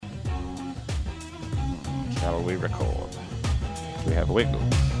Shall we record? We have wiggles.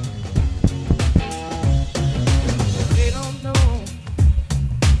 They don't know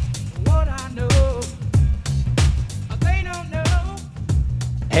what I know. They don't know.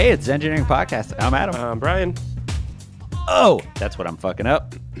 Hey, it's Engineering Podcast. I'm Adam. Brian. Oh, that's what I'm fucking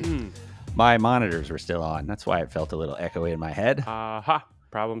up. My monitors were still on. That's why it felt a little echoey in my head.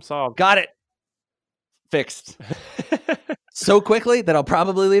 Problem solved. Got it. Fixed. So quickly that I'll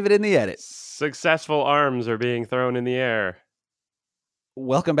probably leave it in the edit. Successful arms are being thrown in the air.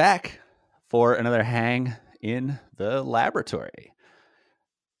 Welcome back for another hang in the laboratory.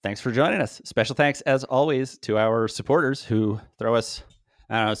 Thanks for joining us. Special thanks, as always, to our supporters who throw us,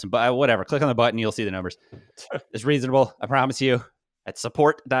 I don't know, some whatever. Click on the button. You'll see the numbers. It's reasonable. I promise you. At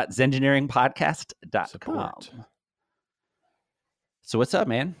support.zengineeringpodcast.com. Support. So what's up,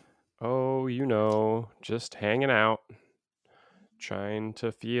 man? Oh, just hanging out. Trying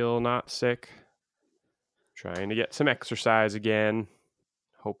to feel not sick. Trying to get some exercise again.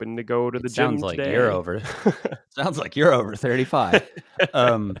 Hoping to go to the gym Sounds like today. you're over. Sounds like you're over 35.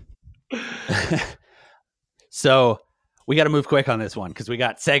 So we got to move quick on this one because we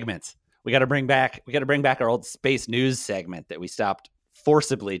got segments. We got to bring back our old space news segment that we stopped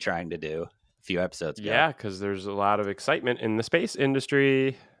forcibly trying to do a few episodes ago. Yeah, because there's a lot of excitement in the space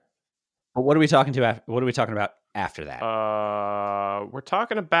industry. But what are we talking about after that? We're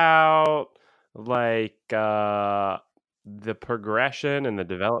talking about the progression and the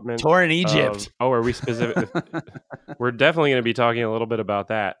development. Tour in Egypt. Are we specific? We're definitely going to be talking a little bit about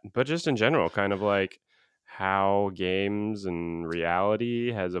that, but just in general, kind of like how games and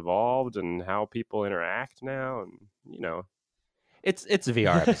reality has evolved and how people interact now, and It's a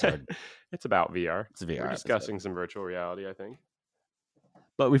VR episode. It's about VR. It's a VR We're episode. discussing some virtual reality, I think.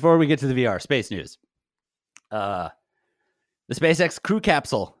 But before we get to the VR, space news. The SpaceX crew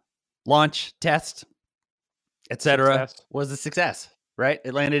capsule launch, test, etc. Success. was a success, right?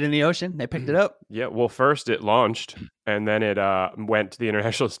 It landed in the ocean. They picked it up. Yeah, well, first it launched, and then it went to the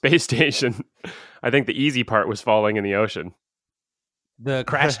International Space Station. I think the easy part was falling in the ocean. The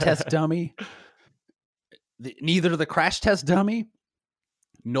crash test dummy, neither the crash test dummy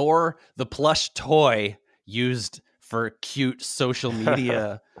nor the plush toy used for cute social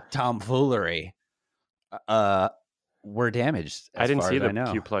media tomfoolery were damaged. I didn't see the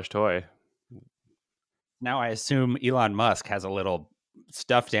know. cute plush toy. Now I assume Elon Musk has a little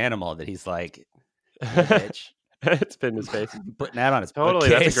stuffed animal that he's like, "Hey, bitch," It's been to space. putting that on his Totally,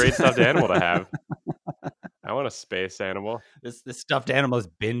 that's bookcase. a great stuffed animal to have. I want a space animal. This stuffed animal's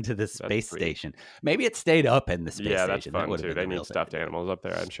been to the space sweet. station. Maybe it stayed up in the space Yeah, station. that's fun would've too. been They the real need thing. stuffed animals up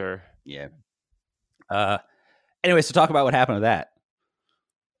there, I'm sure. Yeah. Anyway, so talk about what happened with that.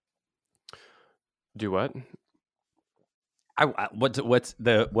 Do what? What's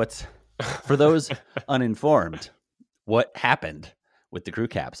for those uninformed? What happened with the crew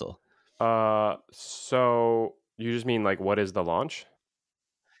capsule? So you just mean like what is the launch?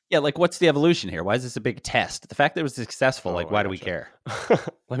 Yeah, like what's the evolution here? Why is this a big test? The fact that it was successful, Oh, why I do we gotcha. care?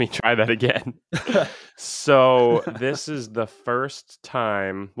 Let me try that again. So this is the first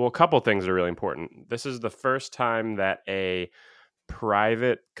time. Well, a couple things are really important. This is the first time that a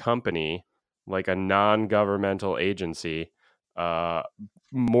private company, like a non-governmental agency,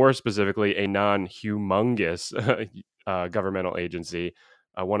 more specifically a non-humongous governmental agency,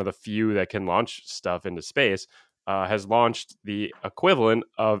 one of the few that can launch stuff into space, has launched the equivalent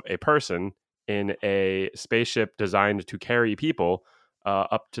of a person in a spaceship designed to carry people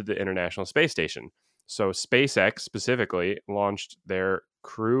up to the International Space Station. So SpaceX specifically launched their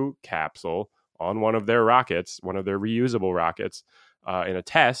crew capsule on one of their rockets, one of their reusable rockets, in a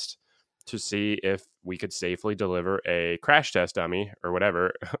test to see if we could safely deliver a crash test dummy or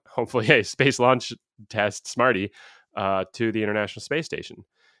whatever, hopefully a space launch test smarty, to the International Space Station.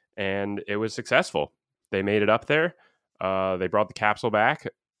 And it was successful. They made it up there. They brought the capsule back.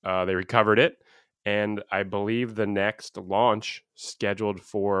 They recovered it. And I believe the next launch scheduled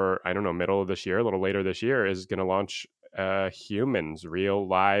for, I don't know, middle of this year, a little later this year, is going to launch humans, real,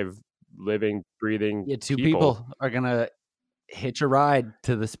 live, living, breathing Two people are going to hitch a ride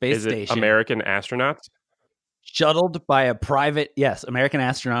to the space Is it station. American astronauts? Shuttled by a private, yes, American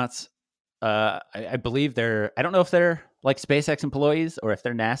astronauts. I believe I don't know if they're like SpaceX employees or if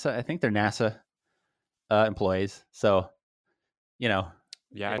they're NASA. I think they're NASA employees. So, Yeah,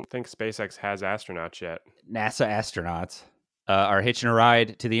 I don't think SpaceX has astronauts yet. NASA astronauts are hitching a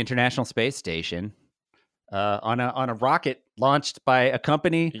ride to the International Space Station on a rocket launched by a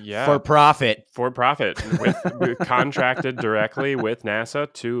company for profit. For profit, with contracted directly with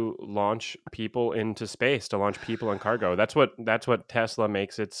NASA to launch people into space, to launch people in cargo. That's what Tesla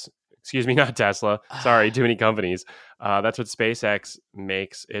makes its Excuse me, not Tesla. Sorry, too many companies. That's what SpaceX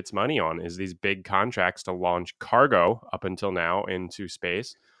makes its money on, is these big contracts to launch cargo up until now into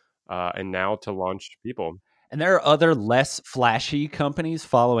space, and now to launch people. And there are other less flashy companies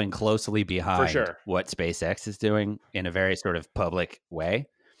following closely behind sure. what SpaceX is doing in a very sort of public way.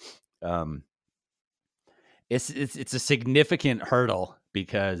 It's a significant hurdle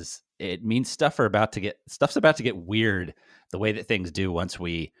because it means stuff's about to get weird the way that things do once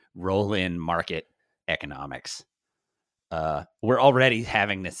we roll in market economics. We're already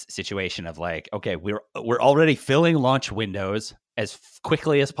having this situation of like, okay, we're already filling launch windows as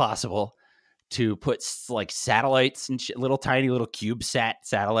quickly as possible to put like satellites and little tiny little CubeSat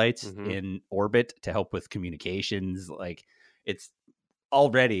satellites in orbit to help with communications. Like, it's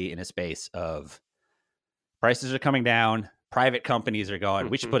already in a space of prices are coming down. Private companies are going,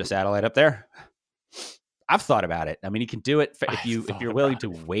 we should put a satellite up there. I've thought about it. I mean, you can do it if you're willing to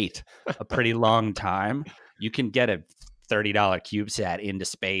wait a pretty long time. You can get a $30 CubeSat into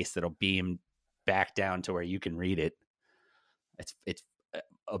space that'll beam back down to where you can read it. It's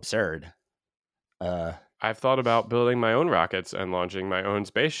absurd. I've thought about building my own rockets and launching my own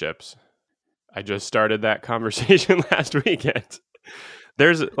spaceships. I just started that conversation last weekend.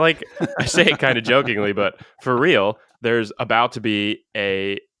 There's, like, I say it kind of jokingly, but for real, there's about to be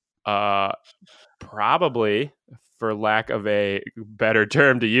a probably, for lack of a better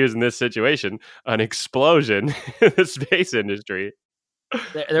term to use in this situation, an explosion in the space industry.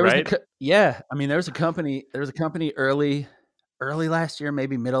 There was right? I mean, there was a company early last year,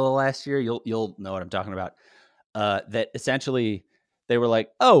 maybe middle of last year. You'll know what I'm talking about. That essentially they were like,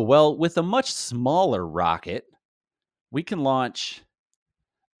 oh, well, with a much smaller rocket, we can launch,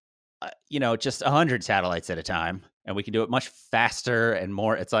 just 100 satellites at a time, and we can do it much faster and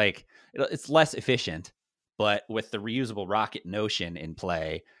more. It's like, it's less efficient, but with the reusable rocket notion in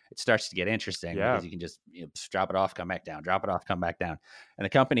play, it starts to get interesting because you can just drop it off, come back down, drop it off, come back down. And the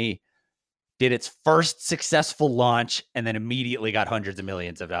company did its first successful launch and then immediately got hundreds of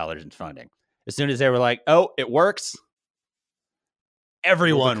millions of dollars in funding. As soon as they were like, oh, it works,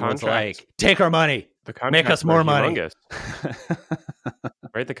 everyone was like, take our money, make us more money.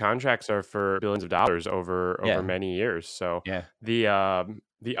 Right? The contracts are for billions of dollars over many years. So the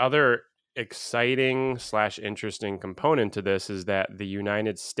other exciting / interesting component to this is that the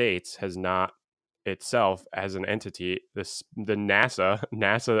United States has not itself as an entity, the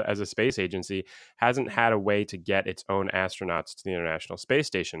NASA as a space agency hasn't had a way to get its own astronauts to the International Space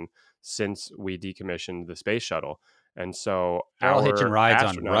Station since we decommissioned the space shuttle. And so they're all hitching rides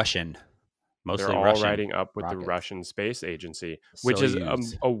on Russian. Mostly they're all Russian riding up with rockets. The Russian Space Agency, which is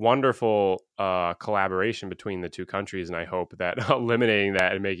a wonderful collaboration between the two countries. And I hope that eliminating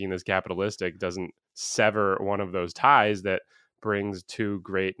that and making this capitalistic doesn't sever one of those ties that brings two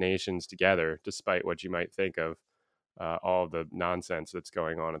great nations together, despite what you might think of all of the nonsense that's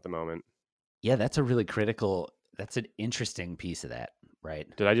going on at the moment. Yeah, that's an interesting piece of that. Right.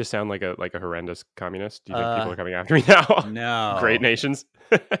 Did I just sound like a horrendous communist? Do you think people are coming after me now? No. Great nations.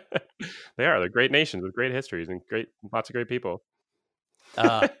 They're great nations with great histories and lots of great people.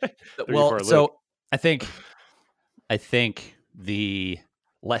 Well, so I think the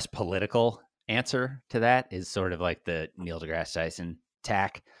less political answer to that is sort of like the Neil deGrasse Tyson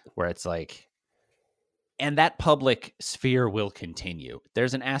tack, where it's like, and that public sphere will continue.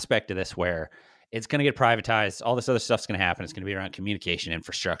 There's an aspect of this where it's going to get privatized. All this other stuff's going to happen. It's going to be around communication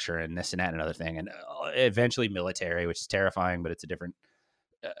infrastructure and this and that and another thing. And eventually military, which is terrifying, but it's a different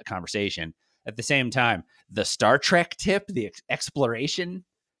conversation. At the same time, the Star Trek tip, the exploration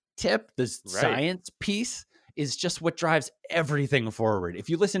tip, the science piece is just what drives everything forward. If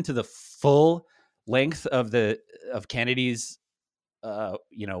you listen to the full length of Kennedy's, what's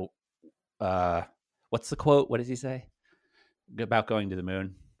the quote? What does he say about going to the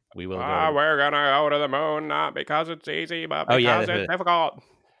moon? We will go. We're going to go to the moon, not because it's easy, but because it's difficult.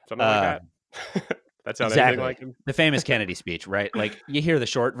 Something like that. That sounds exactly like him. The famous Kennedy speech, right? Like, you hear the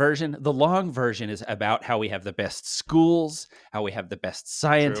short version. The long version is about how we have the best schools, how we have the best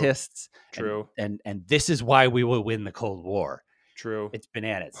scientists. True. And this is why we will win the Cold War. True. It's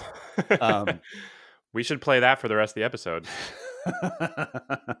bananas. We should play that for the rest of the episode.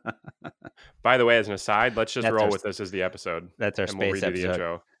 By the way, as an aside, let's just roll with this as the episode. That's our space episode. The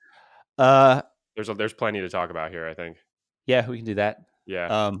intro. There's plenty to talk about here, I think. Yeah, we can do that.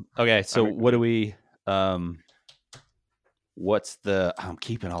 Yeah. Okay, so what do we what's the I'm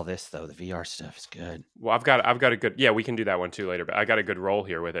keeping all this though. The VR stuff is good. Well, I've got a good we can do that one too later, but I got a good roll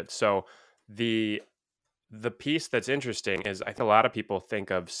here with it. So the the piece that's interesting is I think a lot of people think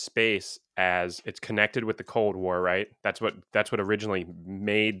of space as it's connected with the Cold War, right? That's what originally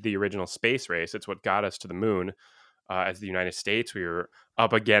made the original space race. It's what got us to the moon. As the United States, we were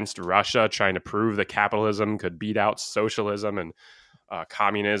up against Russia, trying to prove that capitalism could beat out socialism and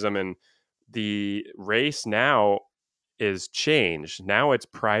communism. And the race now is changed. Now it's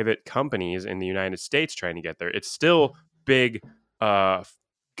private companies in the United States trying to get there. It's still big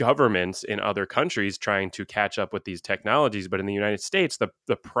governments in other countries trying to catch up with these technologies, but in the United States,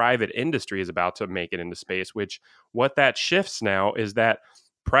 the private industry is about to make it into space. Which what that shifts now is that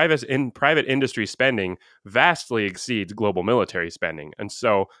private industry spending vastly exceeds global military spending. And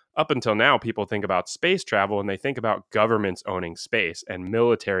so up until now, people think about space travel and they think about governments owning space and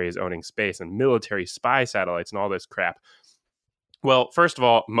militaries owning space and military spy satellites and all this crap. Well, first of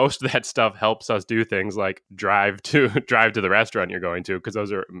all, most of that stuff helps us do things like drive to the restaurant you're going to, because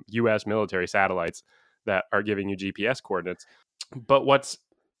those are U.S. military satellites that are giving you GPS coordinates. But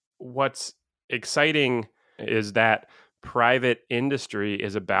what's exciting is that private industry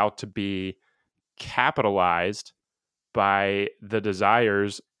is about to be capitalized by the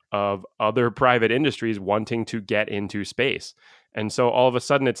desires of other private industries wanting to get into space. And so all of a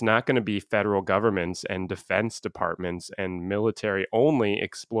sudden, it's not going to be federal governments and defense departments and military only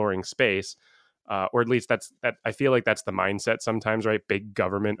exploring space, or at least that. I feel like that's the mindset sometimes, right? Big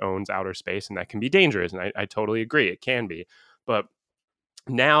government owns outer space, and that can be dangerous. And I totally agree, it can be. But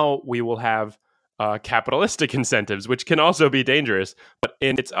now we will have capitalistic incentives, which can also be dangerous. But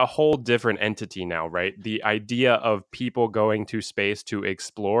it's a whole different entity now, right? The idea of people going to space to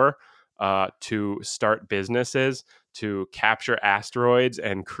explore, to start businesses, to capture asteroids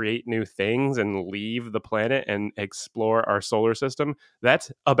and create new things and leave the planet and explore our solar system,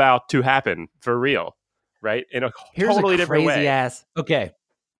 that's about to happen for real, right? In a totally different way. Okay.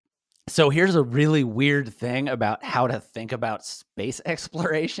 So here's a really weird thing about how to think about space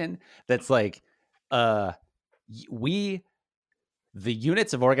exploration. That's like, the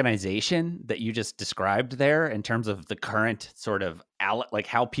units of organization that you just described there in terms of the current sort of like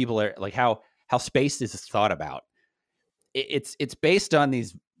how people are, like how space is thought about. It's based on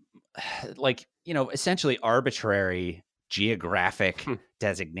these, like, you know, essentially arbitrary geographic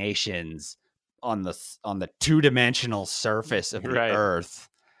designations on the two-dimensional surface of the Earth,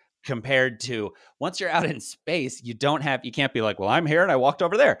 compared to once you're out in space, you can't be like, well, I'm here and I walked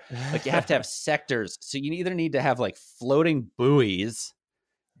over there. Like, you have to have sectors. So you either need to have like floating buoys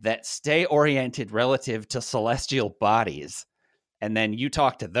that stay oriented relative to celestial bodies. And then you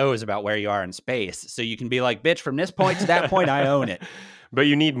talk to those about where you are in space. So you can be like, bitch, from this point to that point, I own it. But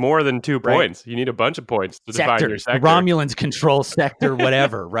you need more than 2 points. You need a bunch of points to define your sector. Romulans control sector,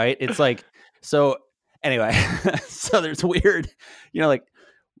 whatever, right? It's like, so anyway, so there's weird, you know, like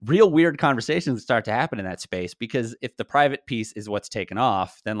real weird conversations start to happen in that space, because if the private piece is what's taken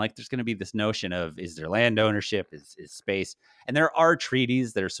off, then like there's going to be this notion of, is there land ownership, is space? And there are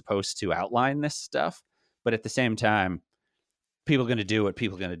treaties that are supposed to outline this stuff. But at the same time, people are going to do what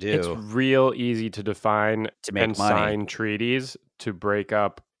people are going to do. It's real easy to define to make and money. Sign treaties to break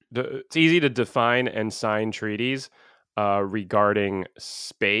up. It's easy to define and sign treaties regarding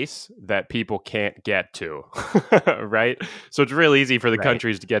space that people can't get to, right? So it's real easy for the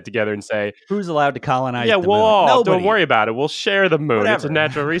countries to get together and say, who's allowed to colonize the moon? Nobody. Don't worry about it. We'll share the moon. Whatever. It's a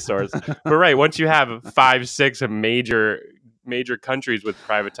natural resource. But once you have 5-6 major countries with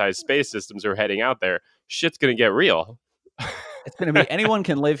privatized space systems who are heading out there, shit's going to get real. It's going to be anyone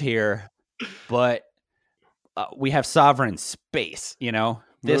can live here, but we have sovereign space, you know?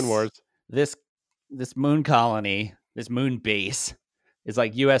 Moon wars. This moon colony, this moon base is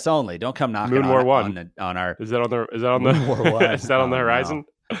like US only. Don't come knocking Moon War on 1. on our Is that on the Moon War 1. Is that on the horizon?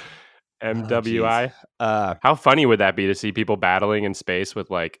 No. MWI. How funny would that be to see people battling in space with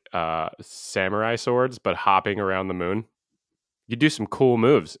like samurai swords but hopping around the moon? You do some cool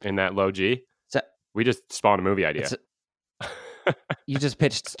moves in that low G. We just spawned a movie idea. You just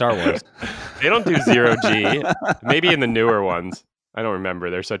pitched Star Wars. They don't do 0G. Maybe in the newer ones. I don't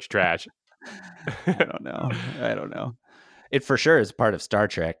remember. They're such trash. I don't know. It for sure is part of Star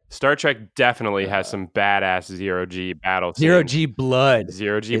Trek. Star Trek definitely has some badass 0G battle scenes. 0G Blood.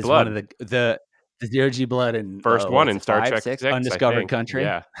 0G is Blood. One of the 0G Blood in first one in Star Trek 6, Undiscovered Country.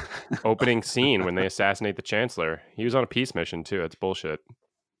 Yeah. Opening scene when they assassinate the Chancellor. He was on a peace mission too. It's bullshit.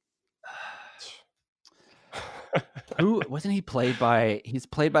 Who wasn't he played by? He's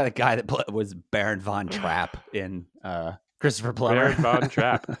played by the guy that was Baron von Trapp in Christopher Plummer. Baron von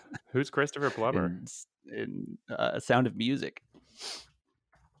Trapp. Who's Christopher Plummer? In Sound of Music.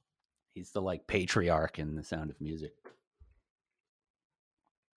 He's the like patriarch in The Sound of Music.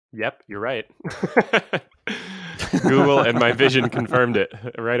 Yep, you're right. Google and my vision confirmed it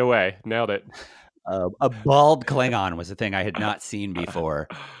right away. Nailed it. A bald Klingon was a thing I had not seen before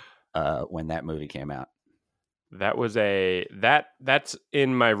when that movie came out. That was that's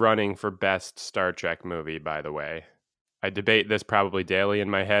in my running for best Star Trek movie, by the way. I debate this probably daily in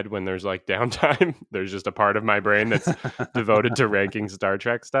my head when there's like downtime. There's just a part of my brain that's devoted to ranking Star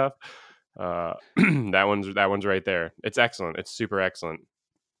Trek stuff. That one's right there. It's excellent. It's super excellent.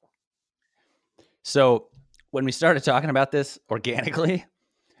 So when we started talking about this organically,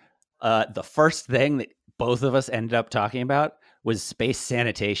 the first thing that both of us ended up talking about was space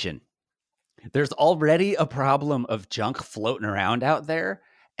sanitation. There's already a problem of junk floating around out there,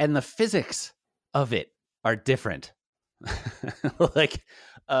 and the physics of it are different. Like,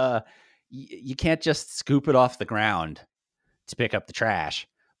 you can't just scoop it off the ground to pick up the trash.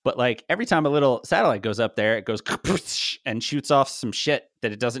 But like every time a little satellite goes up there, it goes and shoots off some shit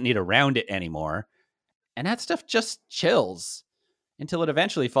that it doesn't need around it anymore. And that stuff just chills until it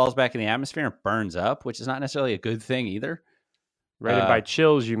eventually falls back in the atmosphere and burns up, which is not necessarily a good thing either. Right, and by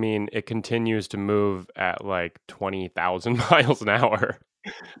chills, you mean it continues to move at like 20,000 miles an hour.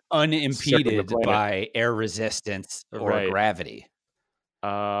 Unimpeded by air resistance or gravity.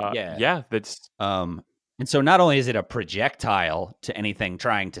 Yeah, that's... And so not only is it a projectile to anything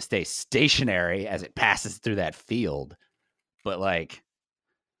trying to stay stationary as it passes through that field, but like...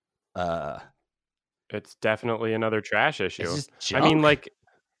 it's definitely another trash issue. It's just junk. I mean, like...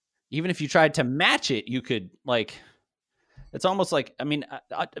 Even if you tried to match it, you could, like... It's almost like, I mean,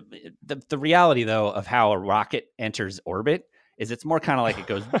 the reality though of how a rocket enters orbit is it's more kind of like it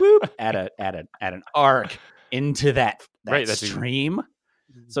goes whoop at an arc into that stream.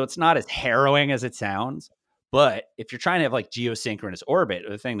 So it's not as harrowing as it sounds. But if you're trying to have like geosynchronous orbit,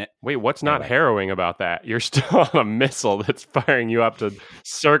 the thing that what's not harrowing about that? You're still on a missile that's firing you up to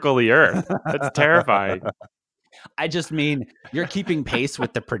circle the Earth. That's terrifying. I just mean you're keeping pace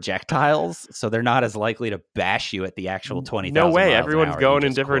with the projectiles, so they're not as likely to bash you at the actual 20,000 No way. miles Everyone's going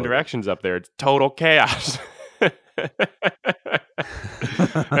in different directions up there. It's total chaos.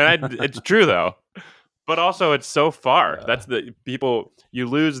 It's true, though. But also, it's so far. That's you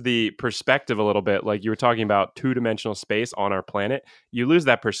lose the perspective a little bit. Like you were talking about two-dimensional space on our planet. You lose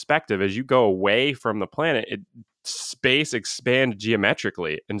that perspective as you go away from the planet. Space expands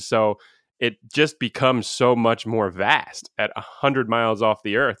geometrically. And so it just becomes so much more vast. At 100 miles off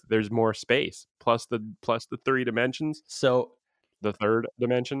the Earth, there's more space, plus the 3 dimensions. So the third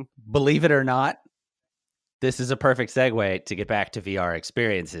dimension. Believe it or not, this is a perfect segue to get back to VR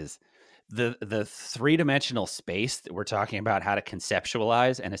experiences. The 3-dimensional space that we're talking about how to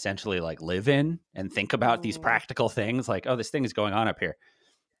conceptualize and essentially like live in and think about these practical things like, oh, this thing is going on up here.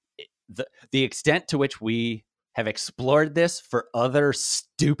 The extent to which we have explored this for other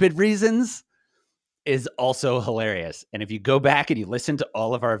stupid reasons is also hilarious. And if you go back and you listen to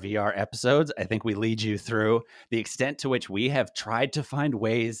all of our VR episodes, I think we lead you through the extent to which we have tried to find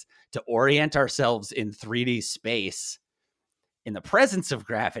ways to orient ourselves in 3D space in the presence of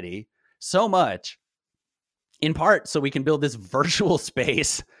gravity so much, in part so we can build this virtual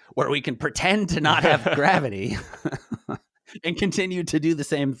space where we can pretend to not have gravity and continue to do the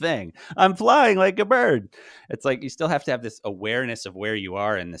same thing. I'm flying like a bird. It's like you still have to have this awareness of where you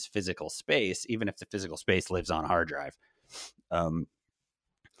are in this physical space, even if the physical space lives on a hard drive.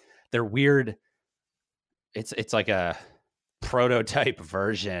 They're weird. It's like a prototype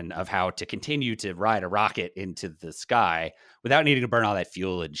version of how to continue to ride a rocket into the sky without needing to burn all that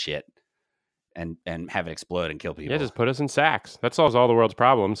fuel and shit and have it explode and kill people. Yeah, just put us in sacks. That solves all the world's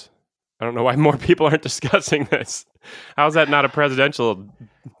problems. I don't know why more people aren't discussing this. How's that not a presidential?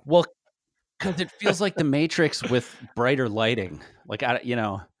 Well, because it feels like the Matrix with brighter lighting, like, you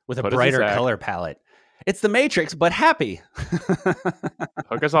know, with a brighter color palette. It's the Matrix, but happy.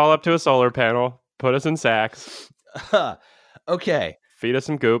 Hook us all up to a solar panel. Put us in sacks. Okay. Feed us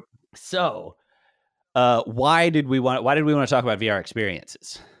some goop. So, why did we want to talk about VR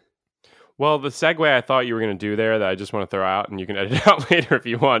experiences? Well, the segue I thought you were going to do there that I just want to throw out, and you can edit it out later if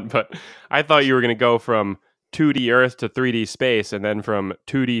you want, but I thought you were going to go from 2D Earth to 3D space and then from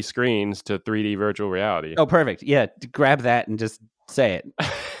 2D screens to 3D virtual reality. Oh, perfect. Yeah, grab that and just say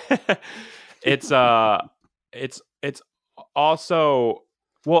it. It's also,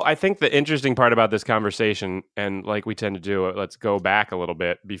 well, I think the interesting part about this conversation, and like we tend to do, let's go back a little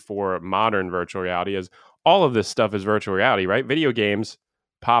bit before modern virtual reality, is all of this stuff is virtual reality, right? Video games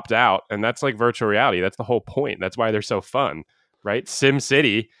popped out, and that's like virtual reality. That's the whole point. That's why they're so fun, right?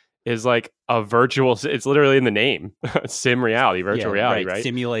 SimCity is like a virtual, it's literally in the name. Sim reality, virtual reality, right?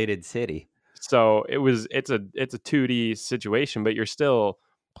 Simulated city. So it's a 2D situation, but you're still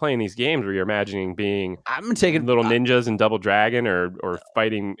playing these games where you're imagining being I'm taking little ninjas in Double Dragon or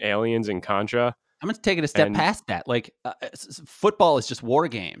fighting aliens in Contra. I'm going to take it a step And- past that. Like football is just war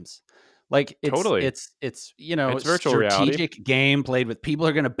games. Like it's Totally. it's you know, It's virtual strategic reality. game played with people who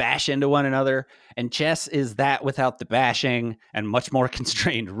are going to bash into one another, and chess is that without the bashing and much more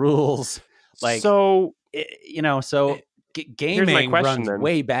constrained rules. Like so you know, so gaming question runs then.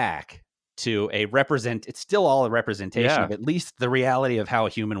 way back to it's still all a representation Yeah. of at least the reality of how a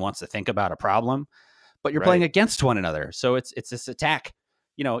human wants to think about a problem, but you're Right. playing against one another. So it's this attack.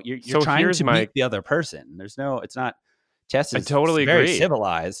 You know, you're So trying here's to my- beat the other person. It's not chess I is totally very agree.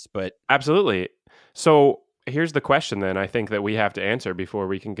 civilized, but Absolutely. So here's the question then I think that we have to answer before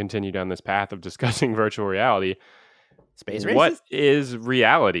we can continue down this path of discussing virtual reality. space What races? is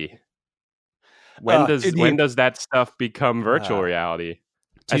reality? When does that stuff become virtual reality?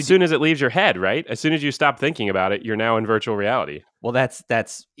 As soon as it leaves your head, right? As soon as you stop thinking about it, you're now in virtual reality. Well, that's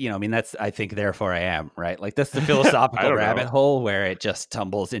you know, I mean, that's I think therefore I am, right? Like that's the philosophical don't rabbit know. hole where it just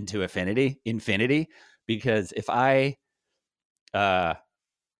tumbles into infinity. Because if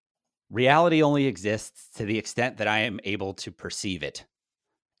reality only exists to the extent that I am able to perceive it,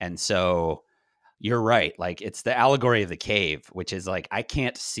 and so you're right. Like it's the allegory of the cave, which is like I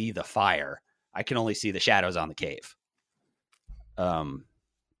can't see the fire; I can only see the shadows on the cave.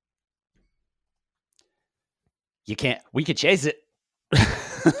 You can't. We could chase it.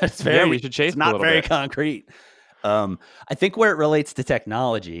 It's very. we should chase It's it a not little very bit. concrete. I think where it relates to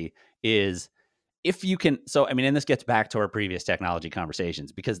technology is if you can. So I mean, and this gets back to our previous technology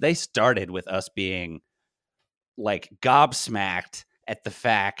conversations because they started with us being like gobsmacked at the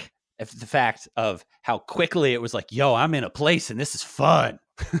fact of how quickly it was like, yo, I'm in a place and this is fun.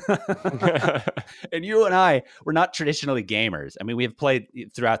 And you and I, we're not traditionally gamers. I mean, we have played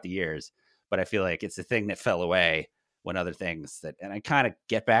throughout the years, but I feel like it's a thing that fell away when other things that, and I kind of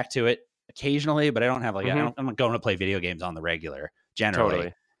get back to it occasionally, but I don't have like, Mhm. I'm not going to play video games on the regular generally.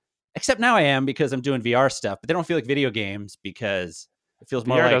 Totally. Except now I am because I'm doing VR stuff, but they don't feel like video games because it feels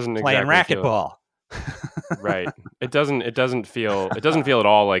more VR like doesn't playing exactly feel- racquetball. Right. It doesn't feel at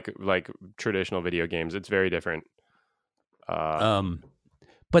all like traditional video games. It's very different.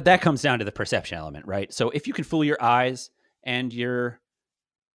 But that comes down to the perception element, right? So if you can fool your eyes and your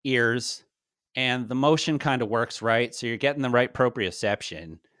ears and the motion kind of works right, so you're getting the right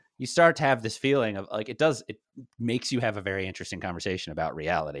proprioception, you start to have this feeling of like it makes you have a very interesting conversation about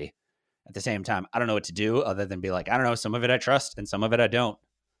reality. At the same time, I don't know what to do other than be like, I don't know, some of it I trust and some of it I don't.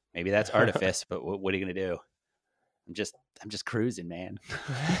 Maybe that's artifice, but what are you going to do? I'm just cruising, man.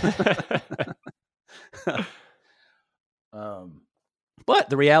 But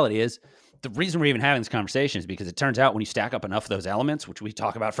the reality is, the reason we're even having this conversation is because it turns out when you stack up enough of those elements, which we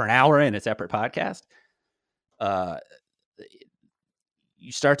talk about for an hour in a separate podcast,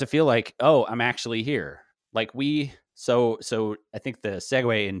 you start to feel like, oh, I'm actually here. Like so I think the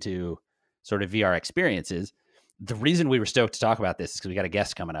segue into sort of VR experiences, the reason we were stoked to talk about this is because we got a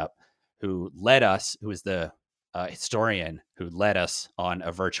guest coming up who is the historian who led us on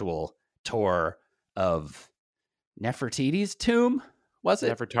a virtual tour of Nefertiti's tomb. Was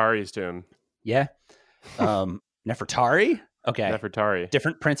it? Nefertari's tomb. Yeah. Nefertari? Okay. Nefertari.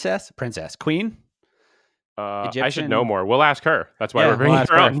 Different princess, queen. I should Egyptian- know more. We'll ask her. That's why Yeah, we're bringing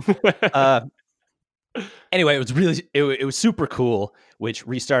we'll her on. Anyway, it was super cool, which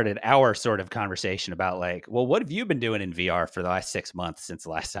restarted our sort of conversation about like, well, what have you been doing in VR for the last 6 months since the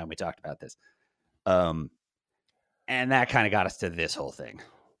last time we talked about this? And that kind of got us to this whole thing.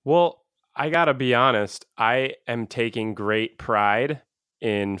 Well, I gotta be honest. I am taking great pride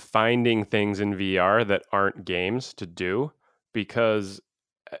in finding things in VR that aren't games to do because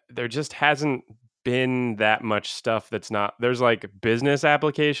there just hasn't been that much stuff that's not. There's like business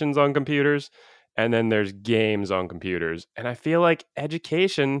applications on computers, and then there's games on computers, and I feel like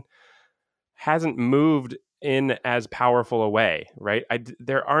education hasn't moved in as powerful a way, right?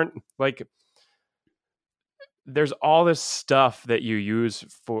 There aren't like. There's all this stuff that you use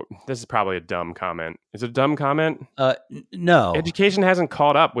for. This is probably a dumb comment. Is it a dumb comment? No. Education hasn't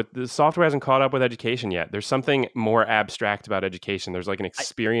caught up with the software. Hasn't caught up with education yet. There's something more abstract about education. There's like an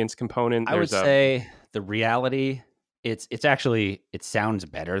experience component. I would say the reality. It's actually it sounds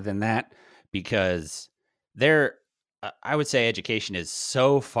better than that because I would say education is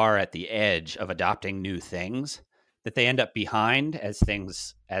so far at the edge of adopting new things that they end up behind as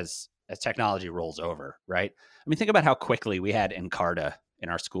technology rolls over, right? I mean, think about how quickly we had Encarta in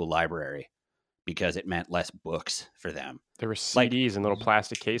our school library because it meant less books for them. there were CDs in little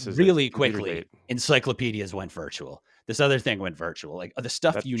plastic cases. Really that computer quickly, date. encyclopedias went virtual. this other thing went virtual. Like the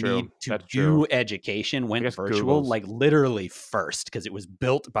stuff That's you true. need to That's do true. education went guess virtual, Google's- like literally first, because it was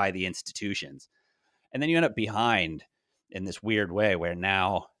built by the institutions. And then you end up behind in this weird way where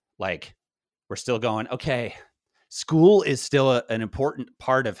now, like, we're still going, okay, school is still an important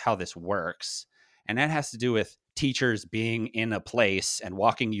part of how this works. And that has to do with teachers being in a place and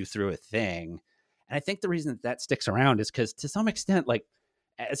walking you through a thing. And I think the reason that sticks around is because to some extent, like,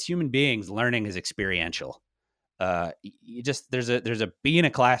 as human beings, learning is experiential. You just there's a be in a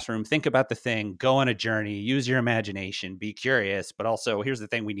classroom, think about the thing, go on a journey, use your imagination, be curious, but also here's the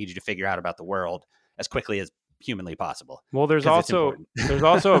thing we need you to figure out about the world as quickly as humanly possible. Well, there's 'Cause it's also important. there's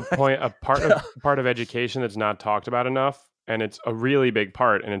also a part of education that's not talked about enough, and it's a really big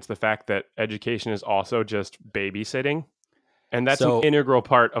part, and it's the fact that education is also just babysitting. And that's So- an integral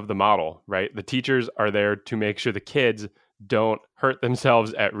part of the model, right? The teachers are there to make sure the kids don't hurt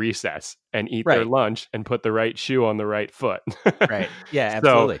themselves at recess and eat their Right. lunch and put the right shoe on the right foot. Right. Yeah, So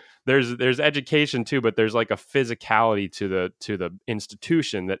absolutely. there's education too, but there's like a physicality to the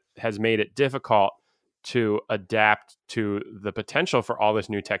institution that has made it difficult to adapt to the potential for all this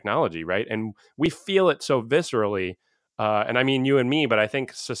new technology, right? And we feel it so viscerally. And I mean you and me, but I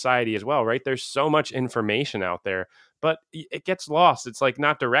think society as well, right? There's so much information out there, but it gets lost. It's like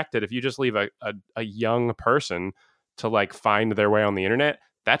not directed. If you just leave a young person to like find their way on the internet,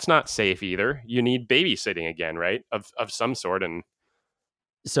 that's not safe either. You need babysitting again, right? Of some sort. And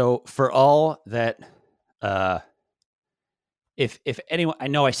So for all that, if anyone, I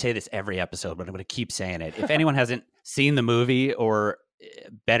know I say this every episode, but I'm going to keep saying it. If anyone hasn't seen the movie or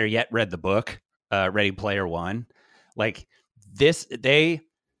better yet, read the book, Ready Player One, like this, the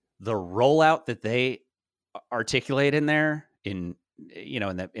rollout that they articulate in there in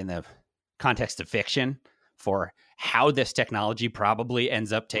the context of fiction for how this technology probably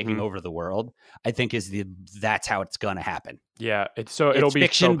ends up taking Mhm. over the world, I think that's how it's going to happen. yeah, it'll It's be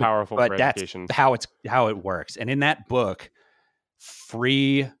fiction, so powerful but for that's education. how it works. And in that book,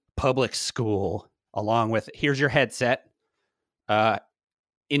 free public school, along with here's your headset.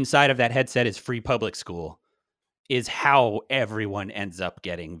 Inside of that headset is free public school, is how everyone ends up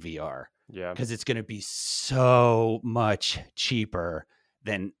getting VR, Yeah. because it's going to be so much cheaper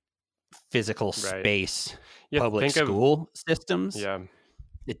than physical Right. space Yeah, public think of- school systems. Yeah.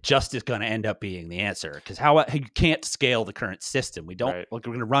 It just is going to end up being the answer, because how you can't scale the current system. We don't Right. like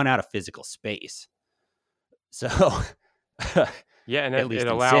we're going to run out of physical space. So Yeah, and at least it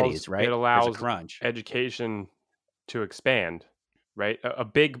in allows cities, right? it There's a allows crunch. education to expand, right? A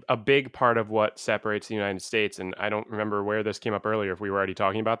big part of what separates the United States, and I don't remember where this came up earlier if we were already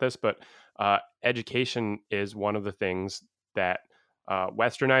talking about this, but education is one of the things that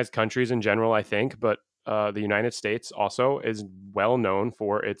westernized countries in general, I think, but the United States also is well known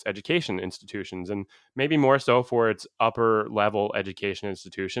for its education institutions, and maybe more so for its upper level education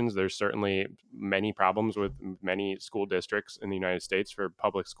institutions. There's certainly many problems with many school districts in the United States for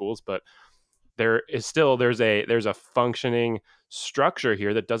public schools, but there's a functioning structure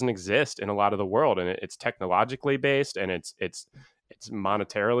here that doesn't exist in a lot of the world, and it's technologically based, and it's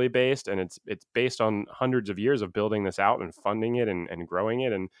monetarily based, and it's based on hundreds of years of building this out and funding it and growing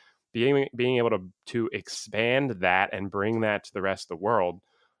it, and being able to expand that and bring that to the rest of the world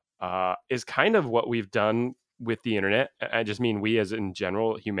is kind of what we've done with the internet. I just mean we as in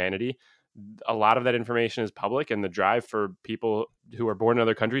general humanity. A lot of that information is public, and the drive for people who are born in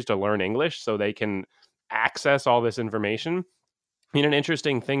other countries to learn English so they can access all this information. I mean, an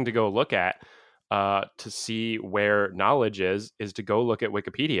interesting thing to go look at to see where knowledge is to go look at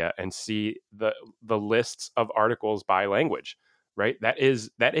Wikipedia and see the lists of articles by language, right? That is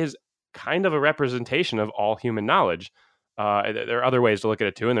kind of a representation of all human knowledge. There are other ways to look at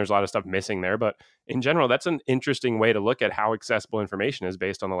it too, and there's a lot of stuff missing there. But in general, that's an interesting way to look at how accessible information is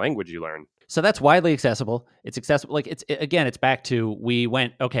based on the language you learn. So that's widely accessible. It's accessible. Like it's back to, we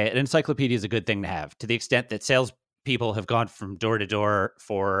went, okay, an encyclopedia is a good thing to have, to the extent that salespeople have gone from door to door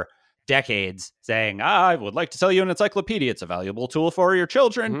for decades saying, I would like to sell you an encyclopedia. It's a valuable tool for your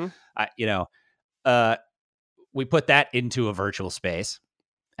children. Mhm. We put that into a virtual space.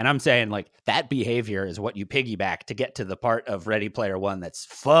 And I'm saying, like, that behavior is what you piggyback to get to the part of Ready Player One that's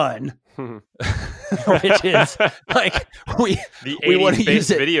fun, which is like we want to 80s use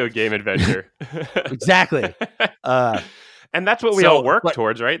based it. video game adventure. Exactly. And that's what we So, all work but-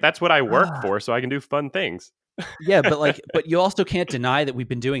 towards, right? That's what I work for, so I can do fun things. Yeah, but you also can't deny that we've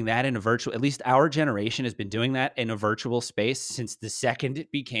been doing that in a virtual, at least our generation has been doing that in a virtual space since the second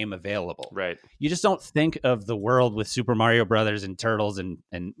it became available. Right. You just don't think of the world with Super Mario Brothers and turtles and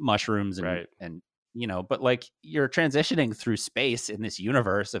mushrooms and Right. and but like, you're transitioning through space in this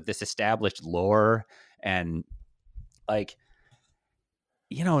universe of this established lore and like,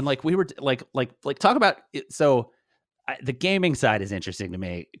 and like we were like talk about it. So the gaming side is interesting to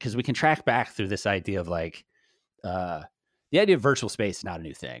me because we can track back through this idea of like the idea of virtual space is not a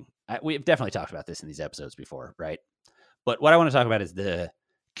new thing. We've definitely talked about this in these episodes before, right? But what I want to talk about is the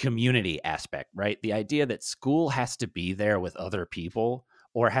community aspect, right? The idea that school has to be there with other people,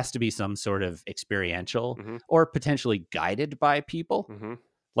 or has to be some sort of experiential, or potentially guided by people.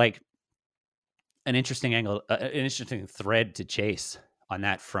 Like an interesting angle, an interesting thread to chase on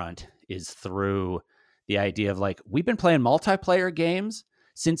that front is through the idea of like, we've been playing multiplayer games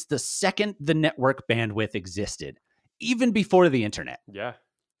since the second the network bandwidth existed, even before the internet. Yeah.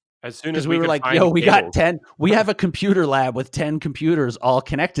 As soon as we were like, yo, we cables. got 10, we have a computer lab with 10 computers all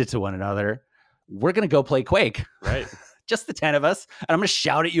connected to one another. We're going to go play Quake. Right. Just the 10 of us. And I'm going to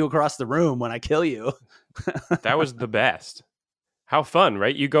shout at you across the room when I kill you. That was the best. How fun,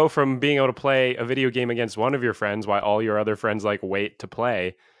 right? You go from being able to play a video game against one of your friends while all your other friends like wait to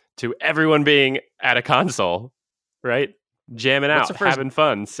play, to everyone being at a console, right? Jamming out, having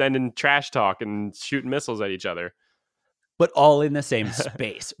fun, sending trash talk and shooting missiles at each other. But all in the same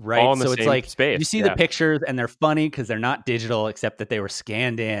space, right? All in the so same it's like space, you see the pictures and they're funny because they're not digital, except that they were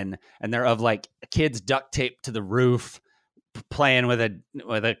scanned in, and they're of like kids duct taped to the roof, playing with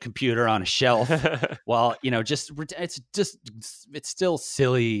a computer on a shelf. While it's still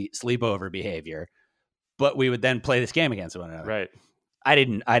silly sleepover behavior. But we would then play this game against one another. Right. I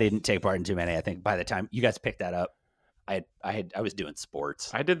didn't take part in too many. I think by the time you guys picked that up, I was doing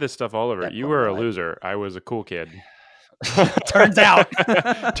sports. I did this stuff all over. You were a loser. I was a cool kid. Turns out.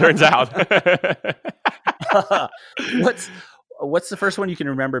 What's the first one you can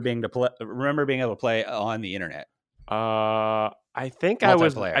remember being able to play on the internet? I think I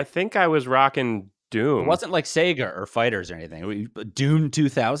was rocking Doom. It wasn't like Sega or Fighters or anything. Doom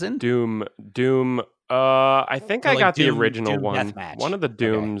 2000? Doom. I think I got the original one. Deathmatch. One of the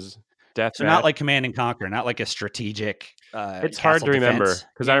Dooms. Deathmatch. So not like Command and Conquer, not like a strategic. It's hard to remember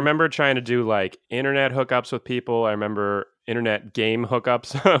because I remember trying to do like internet hookups with people. I remember internet game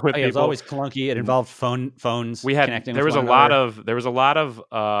hookups with people. It was always clunky. It involved phones. We had connecting. There was a lot of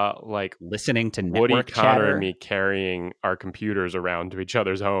like listening to Woody, network Connor, chatter. and me carrying our computers around to each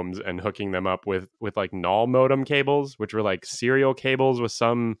other's homes and hooking them up with like null modem cables, which were like serial cables with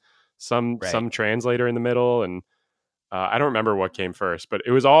some translator in the middle. And I don't remember what came first, but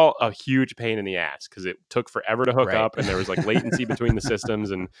it was all a huge pain in the ass because it took forever to hook up, and there was like latency between the systems,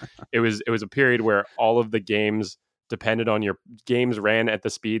 and it was a period where all of the games depended on your games ran at the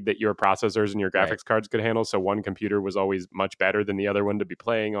speed that your processors and your graphics cards could handle. So one computer was always much better than the other one to be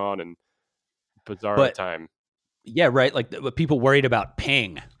playing on, and bizarre at the time. Yeah, right. Like people worried about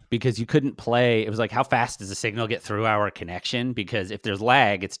ping because you couldn't play. It was like, how fast does the signal get through our connection? Because if there's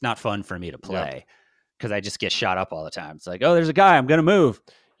lag, it's not fun for me to play. Because I just get shot up all the time. It's like, oh, there's a guy, I'm gonna move.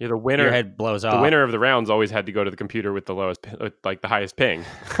 Yeah, the winner. Your head blows off. The winner of the rounds always had to go to the computer with the lowest, like the highest ping.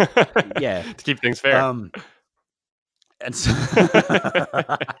 Yeah, to keep things fair. And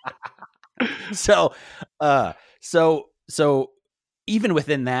so, so even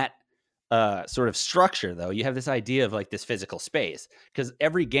within that sort of structure, though, you have this idea of like this physical space, because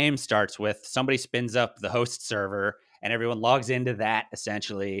every game starts with somebody spins up the host server and everyone logs into that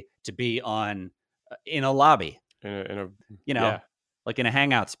essentially to be on in a lobby, like in a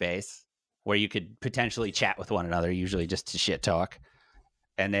hangout space where you could potentially chat with one another, usually just to shit talk.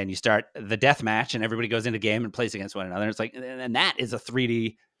 And then you start the death match and everybody goes into game and plays against one another. It's like, and that is a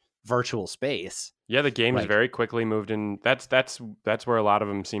 3D virtual space. Yeah, the games very quickly moved in. That's where a lot of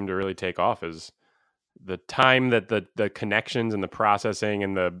them seem to really take off, is the time that the connections and the processing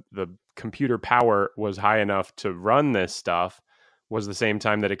and the computer power was high enough to run this stuff was the same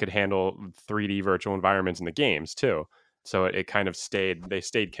time that it could handle 3D virtual environments in the games too. So it kind of stayed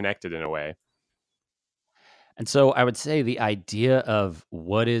connected in a way. And so I would say the idea of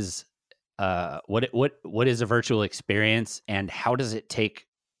what is a virtual experience and how does it take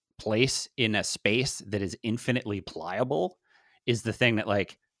place in a space that is infinitely pliable is the thing that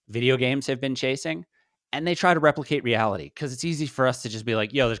like video games have been chasing, and they try to replicate reality because it's easy for us to just be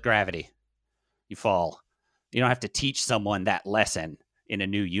like, yo, there's gravity, you fall. You don't have to teach someone that lesson in a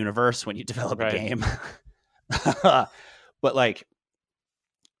new universe when you develop a game. But like,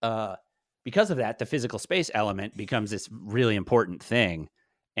 because of that, the physical space element becomes this really important thing.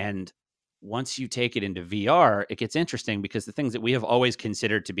 And once you take it into VR, it gets interesting because the things that we have always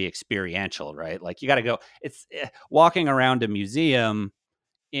considered to be experiential, right? Like you got to go, it's walking around a museum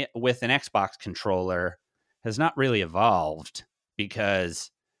with an Xbox controller has not really evolved because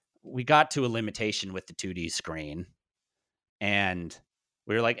we got to a limitation with the 2D screen, and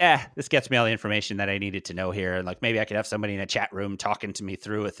we were like, this gets me all the information that I needed to know here. And like, maybe I could have somebody in a chat room talking to me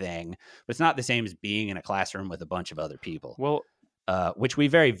through a thing, but it's not the same as being in a classroom with a bunch of other people. Well, Which we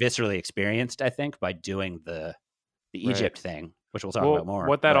very viscerally experienced, I think, by doing the Egypt thing, which we'll talk about more.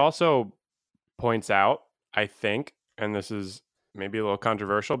 What that also points out, I think, and this is maybe a little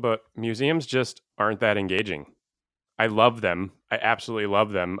controversial, but museums just aren't that engaging. I love them. I absolutely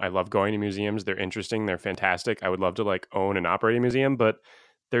love them. I love going to museums. They're interesting. They're fantastic. I would love to like own and operate a museum, but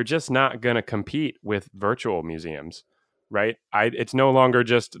they're just not going to compete with virtual museums, right? It's no longer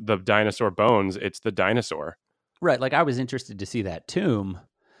just the dinosaur bones. It's the dinosaur. Right. Like I was interested to see that tomb,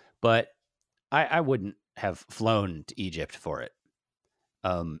 but I wouldn't have flown to Egypt for it.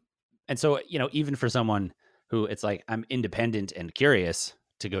 And so, even for someone who it's like, I'm independent and curious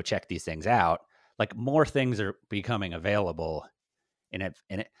to go check these things out, like more things are becoming available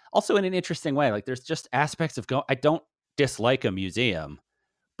also in an interesting way. Like there's just aspects of I don't dislike a museum,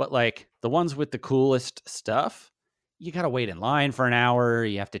 but like the ones with the coolest stuff, you got to wait in line for an hour.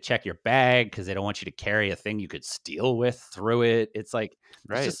 You have to check your bag because they don't want you to carry a thing you could steal with through it. It's like,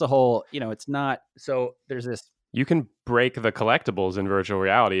 It's just the whole, it's not. So there's this. You can break the collectibles in virtual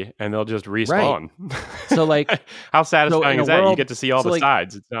reality and they'll just respawn. Right. So like, how satisfying is that? You get to see all the like,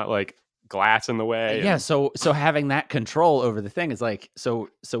 sides. It's not like glass in the way. Yeah. So having that control over the thing is like,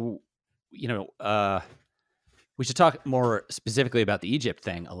 we should talk more specifically about the Egypt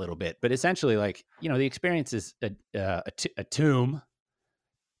thing a little bit, but essentially like, the experience is a tomb,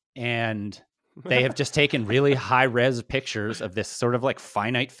 and they have just taken really high res pictures of this sort of like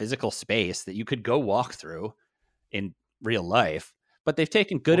finite physical space that you could go walk through in real life, but they've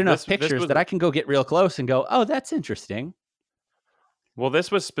taken good enough pictures that I can go get real close and go, oh, that's interesting. Well,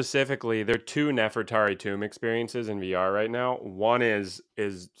 this was specifically, there are two Nefertari tomb experiences in VR right now. One is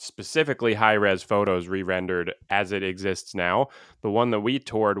specifically high-res photos re-rendered as it exists now. The one that we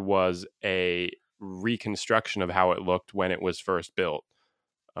toured was a reconstruction of how it looked when it was first built.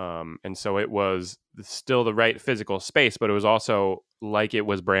 And so it was still the right physical space, but it was also like it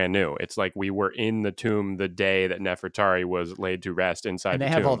was brand new. It's like we were in the tomb the day that Nefertari was laid to rest inside the tomb.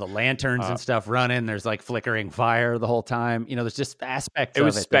 And they have all the lanterns and stuff running. There's like flickering fire the whole time. There's just aspects of it. It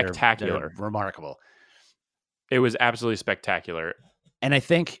was spectacular. That are remarkable. It was absolutely spectacular. And I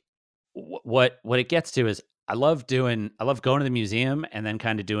think what it gets to is I love going to the museum and then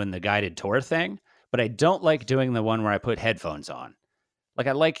kind of doing the guided tour thing, but I don't like doing the one where I put headphones on. Like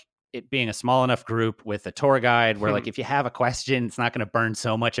I like it being a small enough group with a tour guide where like if you have a question, it's not going to burn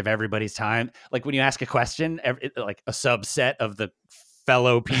so much of everybody's time. Like when you ask a question, like a subset of the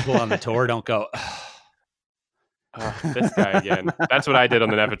fellow people on the tour don't go, this guy again. That's what I did on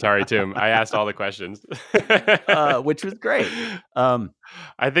the Nefertari tomb. I asked all the questions, which was great.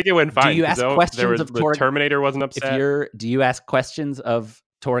 I think it went fine. Do you ask questions of the Terminator wasn't upset? Do you ask questions of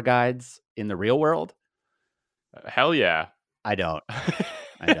tour guides in the real world? Hell yeah. I don't.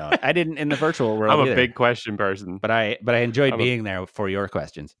 I didn't in the virtual world. I'm a big question person, but I enjoyed being there for your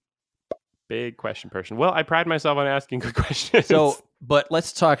questions. Big question person. Well, I pride myself on asking good questions. But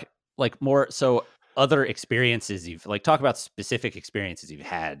let's talk like more. So other experiences talk about specific experiences you've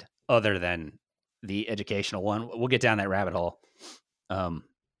had other than the educational one. We'll get down that rabbit hole. In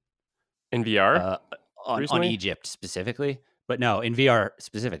VR, on Egypt specifically, but no, in VR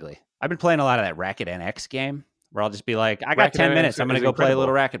specifically. I've been playing a lot of that Racket NX game. Where I'll just be like, I got 10 minutes. I'm going to go play a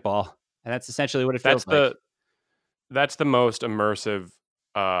little racquetball. And that's essentially what it feels like. That's the most immersive,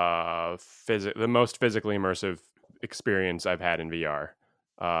 the most physically immersive experience I've had in VR.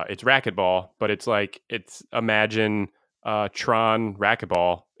 It's racquetball, but it's imagine Tron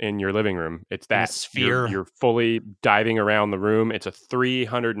racquetball in your living room. It's that sphere. You're fully diving around the room. It's a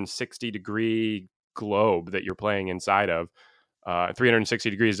 360-degree globe that you're playing inside of. 360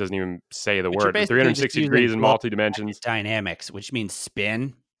 degrees doesn't even say the word. 360 degrees in multi-dimensions. Dynamics, which means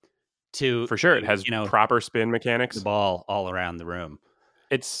spin. For sure, it has proper spin mechanics. The ball all around the room.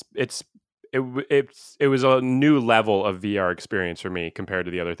 It was a new level of VR experience for me compared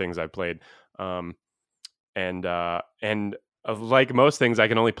to the other things I've played. And like most things, I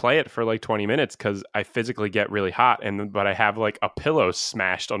can only play it for like 20 minutes because I physically get really hot, but I have like a pillow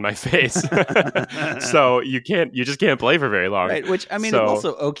smashed on my face, so you just can't play for very long. Right, which I mean, it's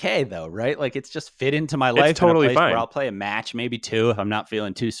also okay though, right? Like it's just fit into my life. It's totally fine. Where I'll play a match, maybe two, if I'm not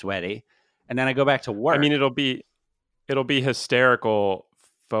feeling too sweaty, and then I go back to work. I mean, it'll be hysterical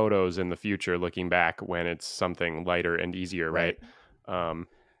photos in the future, looking back when it's something lighter and easier, right?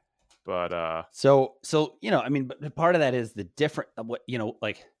 But so I mean, but part of that is the different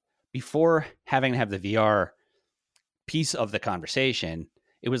like before having to have the VR piece of the conversation,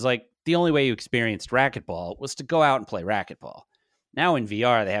 it was like the only way you experienced racquetball was to go out and play racquetball. Now in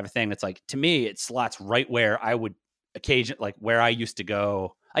VR, they have a thing that's like, to me, it slots right where I would like where I used to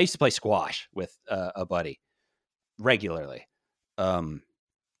go. I used to play squash with a buddy regularly.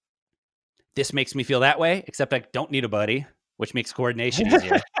 This makes me feel that way, except I don't need a buddy, which makes coordination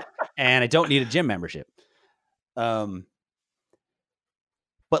easier, and I don't need a gym membership. But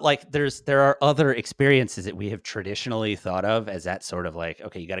like, there are other experiences that we have traditionally thought of as that sort of like,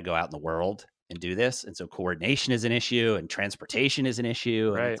 okay, you got to go out in the world and do this, and so coordination is an issue, and transportation is an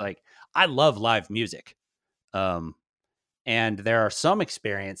issue, and it's like, I love live music, and there are some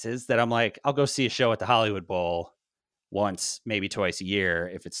experiences that I'm like, I'll go see a show at the Hollywood Bowl once, maybe twice a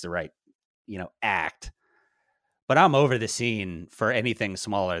year if it's the right, act. But I'm over the scene for anything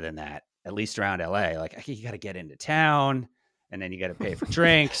smaller than that, at least around LA. Like, you got to get into town, and then you got to pay for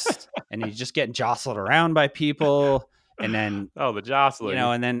drinks, and you're just getting jostled around by people. And then, the jostling,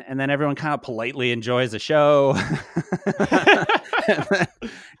 and then everyone kind of politely enjoys the show,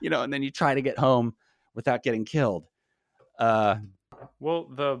 and then you try to get home without getting killed.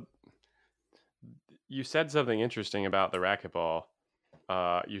 Well, you said something interesting about the racquetball.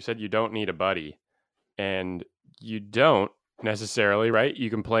 You said you don't need a buddy, and you don't necessarily, right?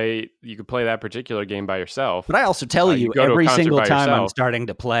 You can play that particular game by yourself. But I also tell you every single time I'm starting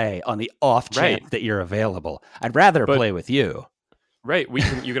to play, on the off chance that you're available, I'd rather play with you. Right.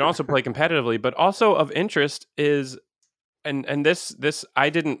 You can also play competitively, but also of interest is, and this I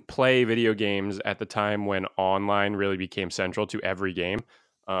didn't play video games at the time when online really became central to every game.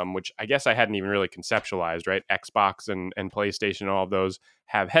 Which I guess I hadn't even really conceptualized, right? Xbox and PlayStation, all of those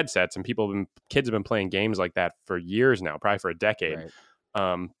have headsets, and kids have been playing games like that for years now, probably for a decade.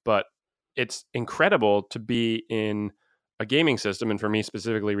 Right. But it's incredible to be in a gaming system, and for me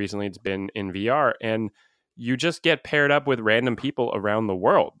specifically recently, it's been in VR, and you just get paired up with random people around the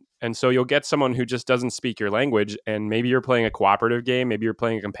world. And so you'll get someone who just doesn't speak your language, and maybe you're playing a cooperative game, maybe you're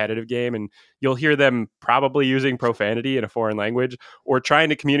playing a competitive game, and you'll hear them probably using profanity in a foreign language, or trying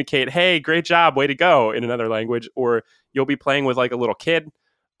to communicate, hey, great job, way to go, in another language. Or you'll be playing with like a little kid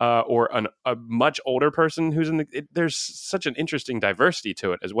or a much older person who's there's such an interesting diversity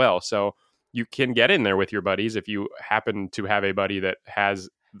to it as well. So you can get in there with your buddies if you happen to have a buddy that has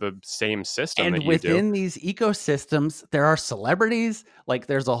the same system. And that you within do. These ecosystems, there are celebrities. Like,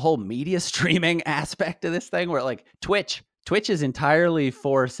 there's a whole media streaming aspect to this thing where, like, Twitch is entirely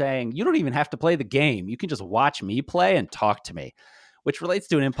for saying, you don't even have to play the game. You can just watch me play and talk to me, which relates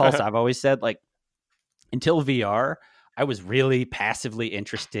to an impulse I've always said, like, until VR, I was really passively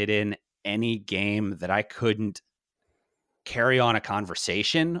interested in any game that I couldn't carry on a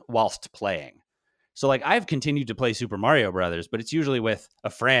conversation whilst playing. So, like, I've continued to play Super Mario Brothers, but it's usually with a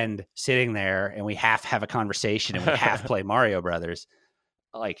friend sitting there, and we half have a conversation and we half play Mario Brothers.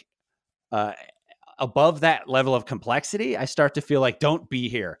 Like, above that level of complexity, I start to feel like, don't be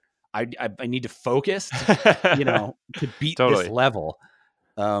here. I need to focus, to beat this level.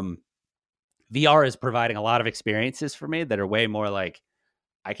 VR is providing a lot of experiences for me that are way more like,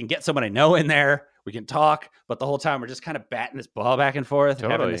 I can get someone I know in there. We can talk, but the whole time we're just kind of batting this ball back and forth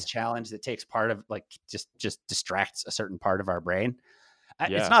and having this challenge that takes part of, like, just distracts a certain part of our brain.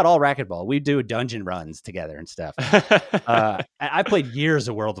 It's not all racquetball. We do dungeon runs together and stuff. I played years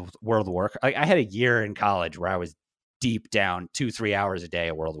of World of Warcraft. I had a year in college where I was deep down 2-3 hours a day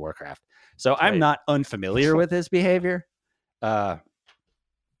of World of Warcraft. So I'm not unfamiliar with this behavior.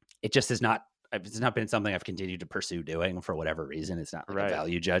 It just has not. It's not been something I've continued to pursue doing for whatever reason. It's not like a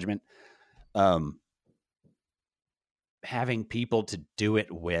value judgment. Having people to do it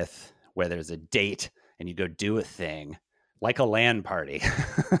with, where there's a date and you go do a thing like a LAN party,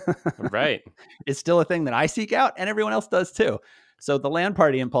 right? It's still a thing that I seek out, and everyone else does too. So the LAN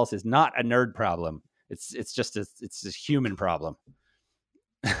party impulse is not a nerd problem. It's just a human problem.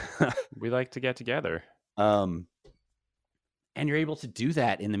 We like to get together. And you're able to do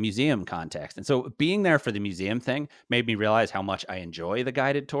that in the museum context. And so being there for the museum thing made me realize how much I enjoy the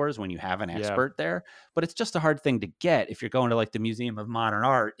guided tours when you have an expert there. But it's just a hard thing to get if you're going to, like, the Museum of Modern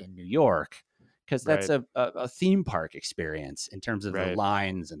Art in New York, because that's a theme park experience in terms of the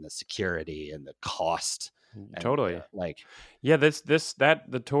lines and the security and the cost. Totally. And,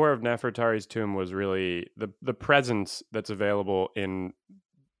 the tour of Nefertari's tomb was really the presence that's available in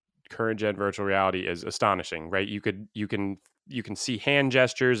current gen virtual reality is astonishing, right? You can see hand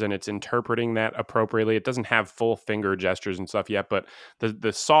gestures, and it's interpreting that appropriately. It doesn't have full finger gestures and stuff yet, but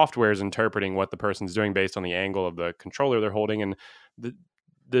the software is interpreting what the person's doing based on the angle of the controller they're holding. And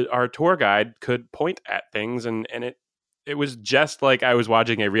our tour guide could point at things, and it was just like I was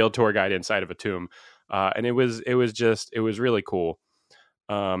watching a real tour guide inside of a tomb. And it was really cool.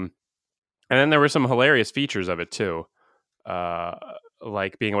 And then there were some hilarious features of it too.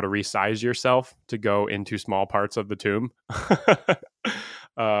 like being able to resize yourself to go into small parts of the tomb,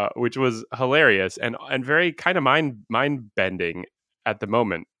 which was hilarious and very kind of mind bending at the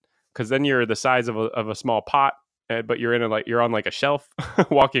moment, because then you're the size of a small pot, but you're you're on like a shelf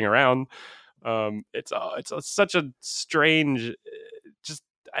walking around. It's such a strange, just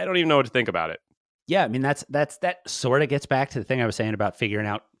I don't even know what to think about it. Yeah, I mean that sort of gets back to the thing I was saying about figuring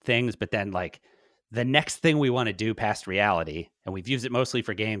out things, but then like the next thing we want to do past reality, and we've used it mostly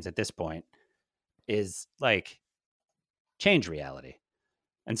for games at this point, is like change reality.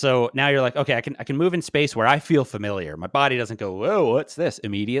 And so now you're like, okay, I can move in space where I feel familiar. My body doesn't go, whoa, what's this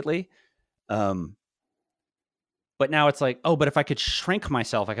immediately? But now it's like, oh, but if I could shrink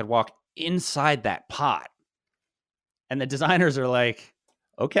myself, I could walk inside that pot. And the designers are like,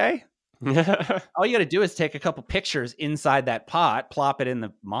 okay. All you got to do is take a couple pictures inside that pot, plop it in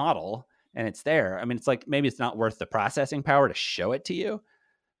the model, and it's there. I mean, it's like maybe it's not worth the processing power to show it to you.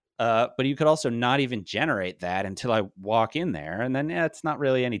 But you could also not even generate that until I walk in there. And then it's not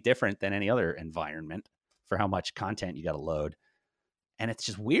really any different than any other environment for how much content you got to load. And it's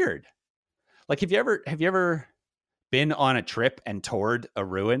just weird. Like, have you ever been on a trip and toured a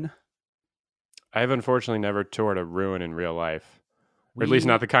ruin? I've unfortunately never toured a ruin in real life. Or at least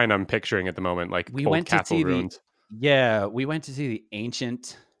not the kind I'm picturing at the moment, like we old went castle to see ruins. we went to see the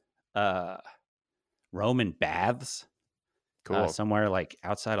ancient Roman baths. Cool. Somewhere like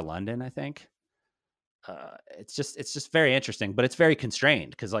outside of London, I think. It's just very interesting, but it's very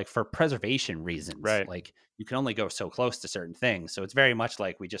constrained because like for preservation reasons, right? Like you can only go so close to certain things. So it's very much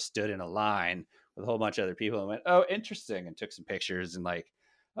like we just stood in a line with a whole bunch of other people and went, oh, interesting, and took some pictures and like,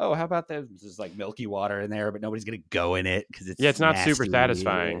 oh, how about this? There's like milky water in there, but nobody's gonna go in it because it's not nasty. super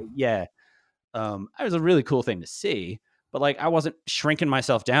satisfying. Yeah. It was a really cool thing to see, but like I wasn't shrinking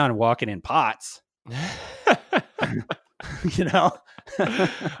myself down and walking in pots. You know,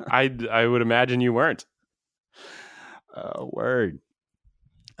 I would imagine you weren't. Word.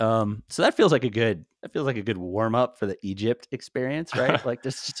 So that feels like a good warm up for the Egypt experience, right? Like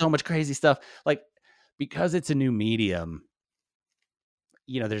there's just so much crazy stuff. Like because it's a new medium,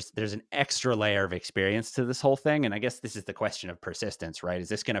 you know, there's an extra layer of experience to this whole thing, and I guess this is the question of persistence, right? Is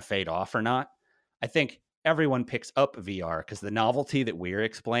this going to fade off or not? I think everyone picks up VR because the novelty that we're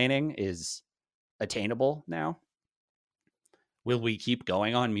explaining is attainable now. Will we keep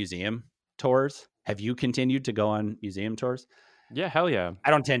going on museum tours? Have you continued to go on museum tours? Yeah, hell yeah.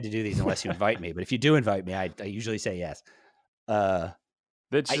 I don't tend to do these unless you invite me, but if you do invite me, I usually say yes. I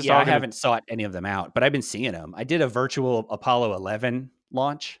haven't sought any of them out, but I've been seeing them. I did a virtual Apollo 11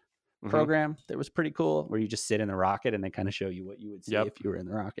 launch program that was pretty cool, where you just sit in the rocket and they kind of show you what you would see if you were in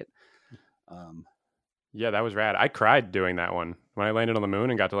the rocket. Yeah, that was rad. I cried doing that one when I landed on the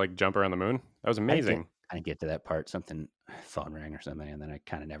moon and got to like jump around the moon. That was amazing. I didn't get to that part. Something phone rang or something, and then I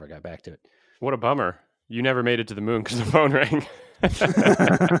kind of never got back to it. What a bummer. You never made it to the moon because the phone rang.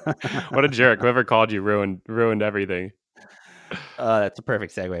 What a jerk. Whoever called you ruined everything. That's a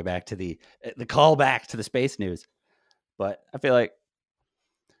perfect segue back to the call back to the space news. But I feel like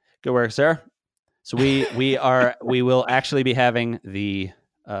good work, sir. So we will actually be having the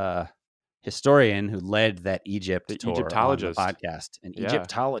historian who led that Egypt tour Egyptologist on the podcast, an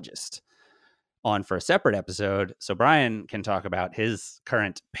Egyptologist, on for a separate episode. So Brian can talk about his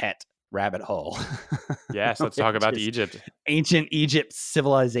current pet rabbit hole. Yes, let's talk about ancient Egypt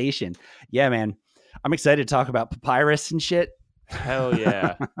civilization. Yeah, man. I'm excited to talk about papyrus and shit. Hell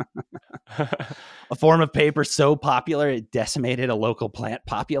yeah. A form of paper so popular it decimated a local plant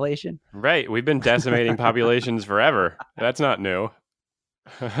population. Right. We've been decimating populations forever. That's not new.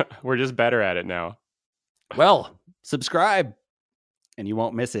 We're just better at it now. Well, subscribe and you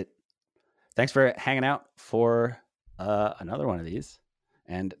won't miss it. Thanks for hanging out for another one of these.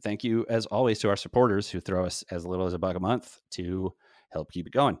 And thank you, as always, to our supporters who throw us as little as $1 a month to help keep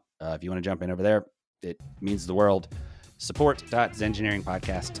it going. If you want to jump in over there, it means the world.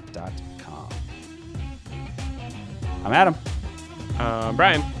 Support.zengineeringpodcast.com. I'm Adam.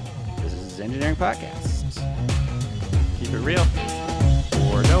 Brian. This is Engineering Podcast. Keep it real.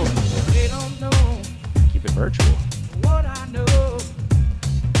 Or no. They don't know. Keep it virtual.